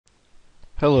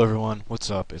Hello everyone, what's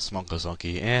up? It's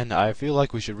munclesonkey, and I feel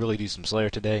like we should really do some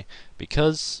Slayer today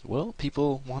because, well,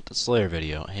 people want the Slayer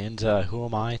video, and who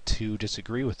am I to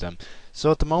disagree with them?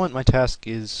 So at the moment my task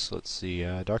is, let's see,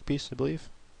 Dark Beast, I believe?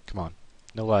 Come on,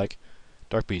 no lag.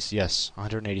 Dark Beast, yes,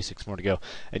 186 more to go.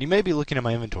 And you may be looking at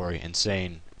my inventory and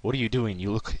saying, what are you doing?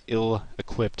 You look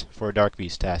ill-equipped for a Dark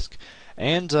Beast task.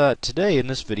 And today in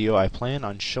this video I plan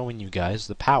on showing you guys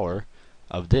the power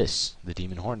of this, the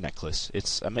Demon Horn Necklace.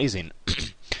 It's amazing.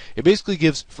 It basically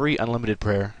gives free unlimited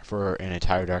prayer for an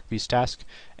entire Dark Beast task,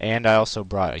 and I also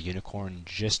brought a unicorn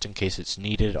just in case it's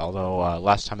needed, although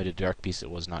last time I did Dark Beast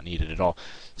it was not needed at all.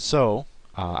 So,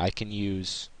 I can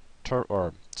use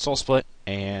Soul Split,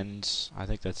 and I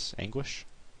think that's Anguish?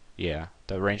 Yeah,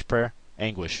 the range prayer?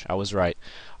 Anguish, I was right.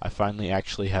 I finally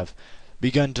actually have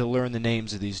begun to learn the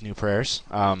names of these new prayers,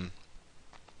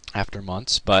 after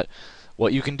months, but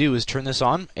what you can do is turn this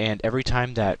on, and every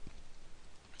time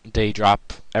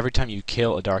you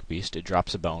kill a Dark Beast, it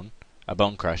drops a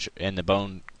Bonecrusher, and the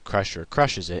Bonecrusher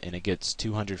crushes it, and it gets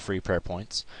 200 free prayer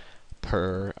points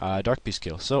per Dark Beast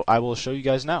kill. So I will show you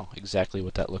guys now exactly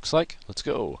what that looks like. Let's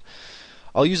go.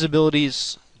 I'll use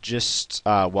abilities just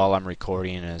while I'm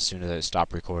recording, and as soon as I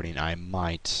stop recording, I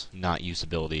might not use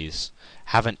abilities.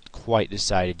 Haven't quite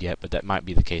decided yet, but that might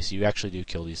be the case. You actually do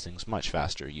kill these things much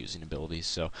faster using abilities,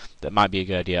 so that might be a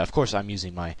good idea. Of course, I'm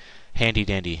using my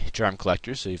handy-dandy charm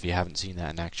collector, so if you haven't seen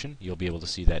that in action, you'll be able to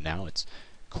see that now. It's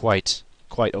quite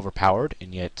overpowered,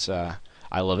 and yet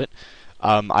I love it.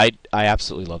 I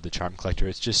absolutely love the charm collector.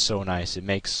 It's just so nice. It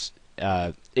makes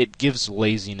it gives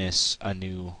laziness a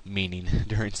new meaning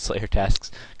during Slayer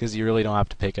tasks, because you really don't have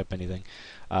to pick up anything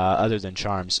other than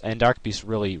charms. And Dark Beasts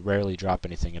really rarely drop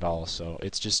anything at all, so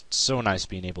it's just so nice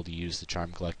being able to use the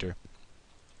charm collector.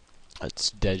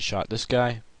 Let's dead shot this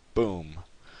guy. Boom.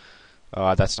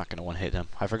 That's not going to one-hit him.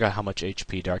 I forgot how much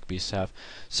HP Dark Beasts have.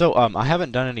 So, I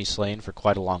haven't done any slaying for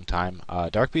quite a long time.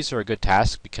 Dark Beasts are a good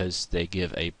task because they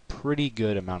give a pretty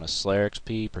good amount of Slayer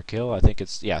XP per kill. I think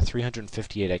it's,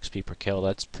 358 XP per kill.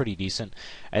 That's pretty decent.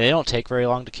 And they don't take very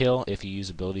long to kill if you use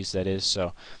abilities, that is.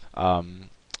 So,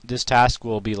 this task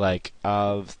will be like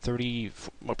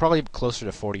probably closer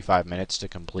to 45 minutes to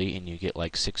complete, and you get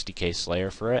like 60k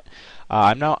Slayer for it.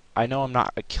 I know I'm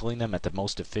not killing them at the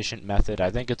most efficient method.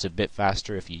 I think it's a bit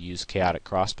faster if you use chaotic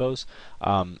crossbows.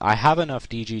 I have enough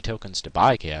DG tokens to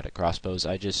buy chaotic crossbows.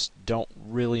 I just don't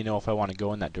really know if I want to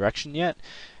go in that direction yet,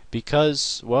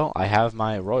 because, well, I have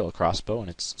my royal crossbow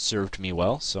and it's served me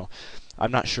well. So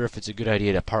I'm not sure if it's a good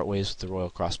idea to part ways with the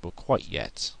royal crossbow quite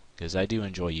yet, because I do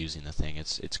enjoy using the thing.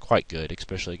 It's quite good,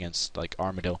 especially against like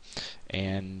Armadillo.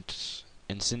 And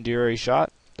Incendiary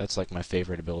Shot, that's like my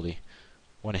favorite ability.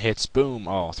 When it hits, boom,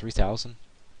 3,000.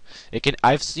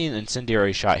 I've seen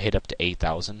Incendiary Shot hit up to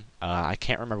 8,000. I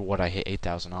can't remember what I hit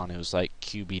 8,000 on. It was like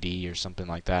QBD or something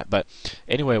like that. But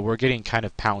anyway, we're getting kind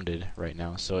of pounded right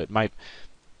now, so it might.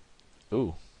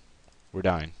 Ooh, we're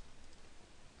dying.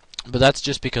 But that's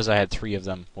just because I had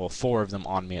 4 of them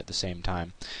on me at the same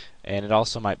time. And it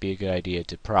also might be a good idea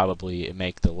to probably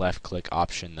make the left click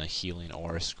option the healing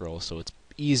aura scroll, so it's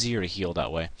easier to heal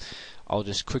that way. I'll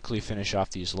just quickly finish off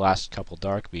these last couple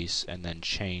Dark Beasts and then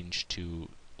change to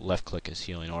left click as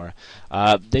healing aura.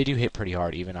 They do hit pretty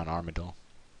hard even on Armadillo.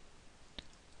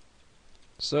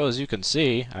 So as you can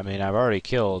see, I mean, I've already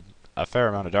killed a fair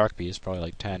amount of Dark Beasts, probably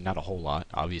like 10, not a whole lot,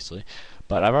 obviously.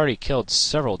 But I've already killed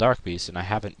several Dark Beasts, and I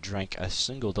haven't drank a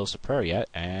single dose of prayer yet,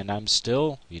 and I'm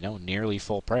still, nearly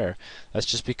full prayer. That's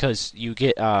just because you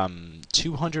get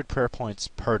 200 prayer points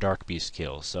per Dark Beast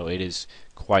kill, so it is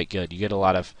quite good. You get a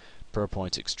lot of prayer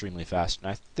points extremely fast, and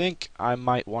I think I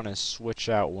might want to switch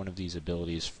out one of these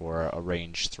abilities for a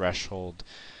range threshold.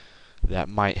 That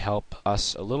might help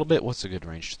us a little bit. What's a good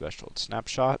range threshold?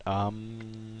 Snapshot?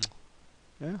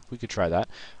 Yeah, we could try that.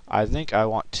 I think I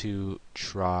want to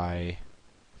try.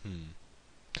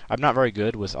 I'm not very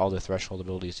good with all the threshold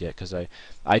abilities yet, because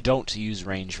I don't use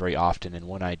range very often, and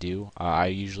when I do, I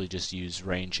usually just use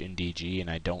range in DG, and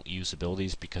I don't use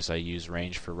abilities because I use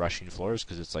range for rushing floors,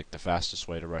 because it's like the fastest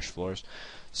way to rush floors.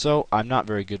 So I'm not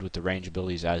very good with the range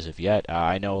abilities as of yet.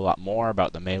 I know a lot more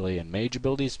about the melee and mage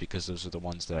abilities, because those are the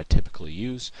ones that I typically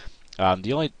use.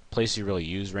 The only place you really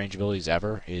use range abilities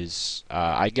ever is,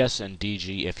 I guess, in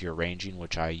DG if you're ranging,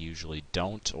 which I usually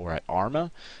don't, or at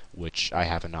Arma, which I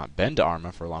have not been to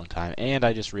Arma for a long time, and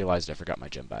I just realized I forgot my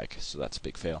gem bag, so that's a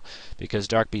big fail. Because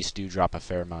Dark Beasts do drop a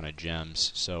fair amount of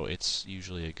gems, so it's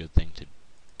usually a good thing to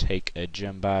take a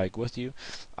gem bag with you.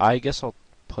 I guess I'll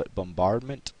put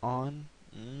Bombardment on.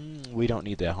 We don't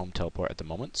need the home teleport at the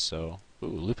moment, so. Ooh,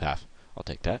 loop half. I'll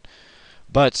take that.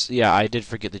 But yeah, I did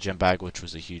forget the gem bag, which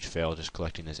was a huge fail, just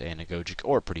collecting this anagogic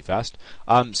ore pretty fast.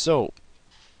 So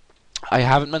I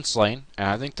haven't been slaying, and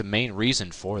I think the main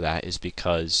reason for that is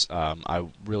because I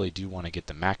really do want to get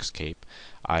the max cape.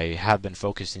 I have been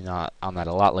focusing on that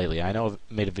a lot lately. I know I've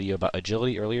made a video about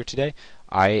agility earlier today.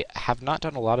 I have not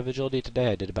done a lot of agility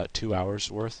today. I did about 2 hours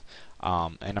worth,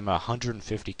 and I'm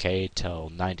 150k till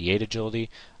 98 agility.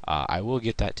 I will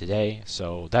get that today,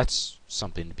 so that's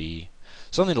something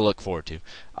to look forward to.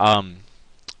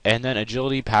 And then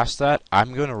agility past that,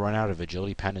 I'm going to run out of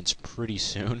agility pendants pretty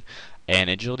soon. And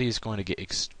agility is going to get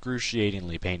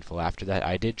excruciatingly painful after that.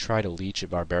 I did try to leech a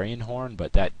barbarian horn,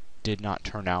 but that did not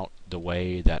turn out the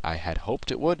way that I had hoped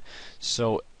it would.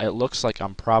 So it looks like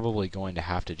I'm probably going to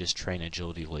have to just train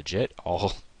agility legit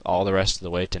all the rest of the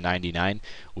way to 99,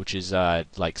 which is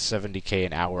like 70k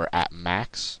an hour at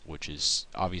max, which is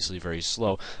obviously very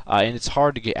slow. And it's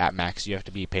hard to get at max. You have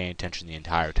to be paying attention the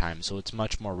entire time. So it's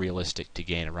much more realistic to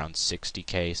gain around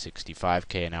 60k,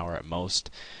 65k an hour at most.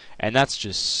 And that's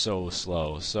just so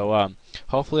slow. So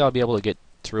hopefully I'll be able to get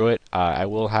through it. I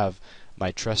will have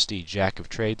my trusty Jack of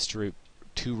Trades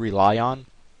to rely on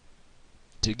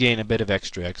to gain a bit of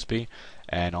extra XP.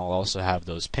 And I'll also have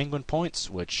those penguin points,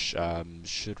 which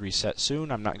should reset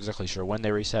soon. I'm not exactly sure when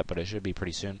they reset, but it should be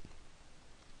pretty soon.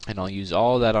 And I'll use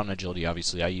all that on agility,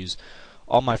 obviously. I use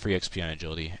all my free XP on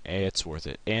agility. It's worth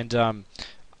it. And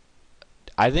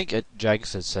I think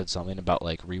Jags has said something about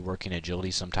like reworking agility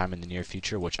sometime in the near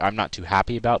future, which I'm not too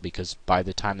happy about because by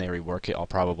the time they rework it, I'll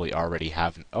probably already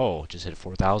have. Oh, just hit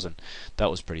 4,000.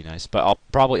 That was pretty nice. But I'll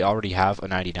probably already have a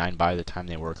 99 by the time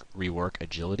they rework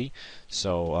agility.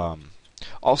 So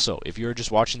also, if you're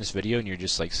just watching this video and you're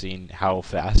just like seeing how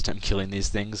fast I'm killing these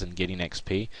things and getting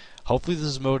XP, hopefully this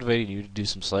is motivating you to do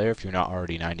some Slayer if you're not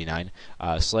already 99.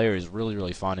 Slayer is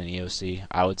really fun in EoC.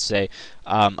 I would say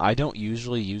I don't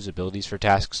usually use abilities for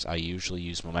tasks. I usually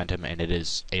use momentum, and it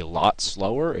is a lot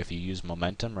slower if you use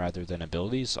momentum rather than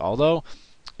abilities. Although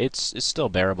it's still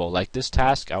bearable. Like this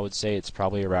task, I would say it's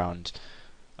probably around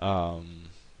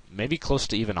maybe close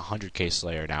to even 100k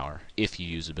Slayer an hour if you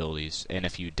use abilities, and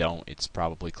if you don't, it's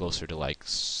probably closer to like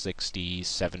 60,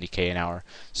 70k an hour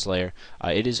Slayer.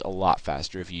 It is a lot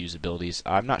faster if you use abilities.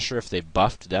 I'm not sure if they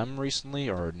buffed them recently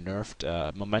or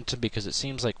nerfed momentum, because it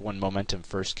seems like when momentum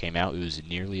first came out, it was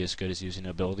nearly as good as using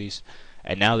abilities,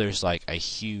 and now there's like a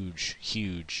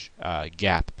huge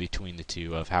gap between the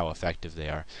two of how effective they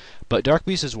are. But Dark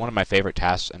Beast is one of my favorite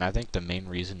tasks, and I think the main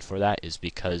reason for that is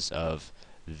because of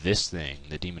this thing,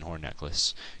 the Demon Horn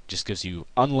Necklace. Just gives you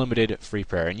unlimited free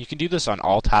prayer, and you can do this on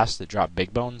all tasks that drop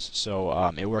big bones.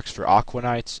 So it works for Aqua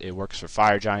Knights, it works for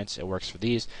Fire Giants, it works for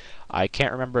these. I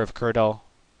can't remember if Curdell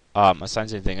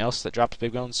assigns anything else that drops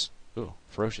big bones. Ooh,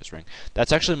 Ferocious Ring.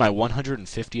 That's actually my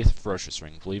 150th Ferocious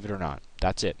Ring, believe it or not.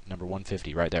 That's it, number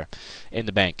 150 right there in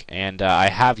the bank. And I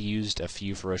have used a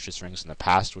few Ferocious Rings in the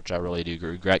past, which I really do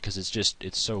regret, because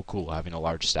it's so cool having a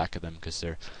large stack of them, because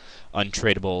they're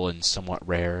untradeable and somewhat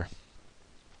rare.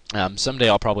 Someday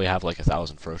I'll probably have like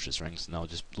 1,000 Ferocious Rings, and they'll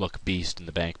just look beast in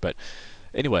the bank. But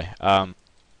anyway,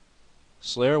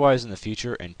 Slayer-wise in the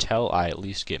future, until I at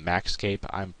least get max cape,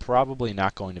 I'm probably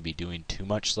not going to be doing too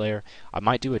much Slayer. I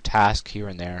might do a task here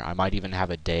and there. I might even have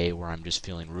a day where I'm just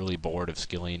feeling really bored of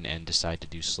skilling and decide to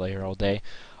do Slayer all day.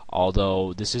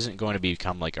 Although this isn't going to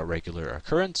become like a regular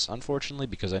occurrence, unfortunately,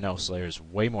 because I know Slayer is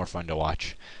way more fun to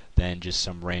watch than just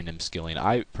some random skilling.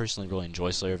 I personally really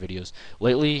enjoy Slayer videos.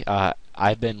 Lately,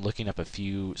 I've been looking up a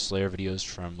few Slayer videos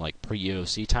from like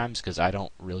pre-EoC times, because I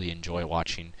don't really enjoy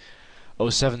watching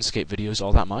 07 skate videos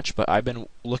all that much, but I've been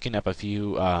looking up a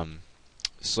few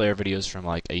Slayer videos from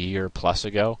like a year plus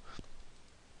ago.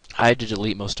 I had to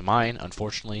delete most of mine,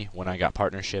 unfortunately. When I got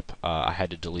partnership, I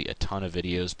had to delete a ton of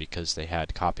videos because they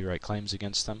had copyright claims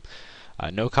against them.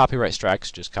 No copyright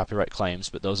strikes, just copyright claims,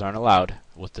 but those aren't allowed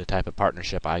with the type of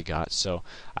partnership I got, so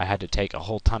I had to take a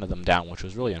whole ton of them down, which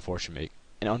was really unfortunate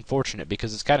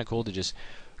because it's kind of cool to just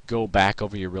go back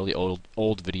over your really old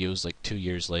videos like 2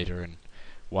 years later and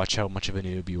watch how much of a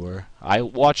noob you were. I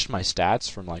watched my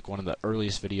stats from like one of the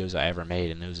earliest videos I ever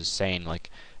made, and it was insane. Like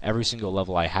every single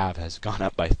level I have has gone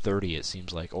up by 30, it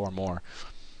seems like, or more.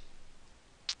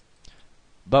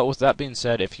 But with that being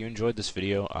said, if you enjoyed this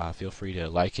video, feel free to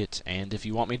like it, and if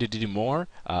you want me to do more,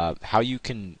 how you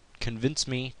can convince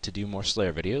me to do more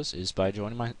Slayer videos is by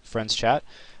joining my friends chat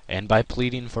and by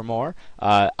pleading for more.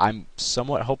 I'm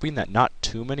somewhat hoping that not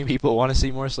too many people want to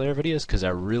see more Slayer videos, because I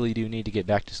really do need to get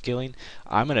back to skilling.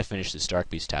 I'm going to finish this Dark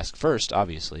Beast task first,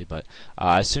 obviously, but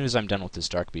as soon as I'm done with this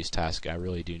Dark Beast task, I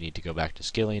really do need to go back to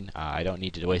skilling. I don't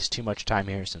need to waste too much time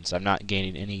here, since I'm not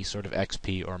gaining any sort of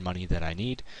XP or money that I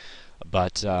need.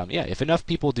 But yeah, if enough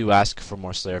people do ask for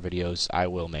more Slayer videos, I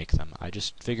will make them. I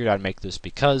just figured I'd make this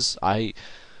because I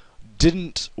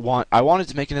wanted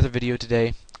to make another video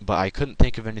today, but I couldn't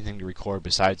think of anything to record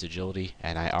besides agility,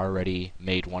 and I already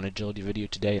made one agility video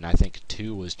today, and I think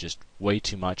 2 was just way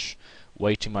too much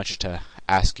to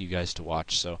ask you guys to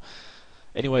watch. So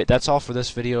anyway, that's all for this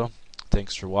video.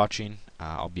 Thanks for watching.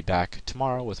 I'll be back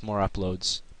tomorrow with more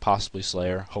uploads, possibly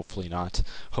Slayer, hopefully not.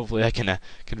 Hopefully I can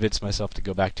convince myself to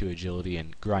go back to agility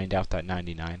and grind out that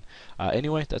 99.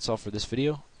 Anyway, that's all for this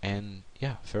video, and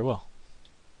yeah, farewell.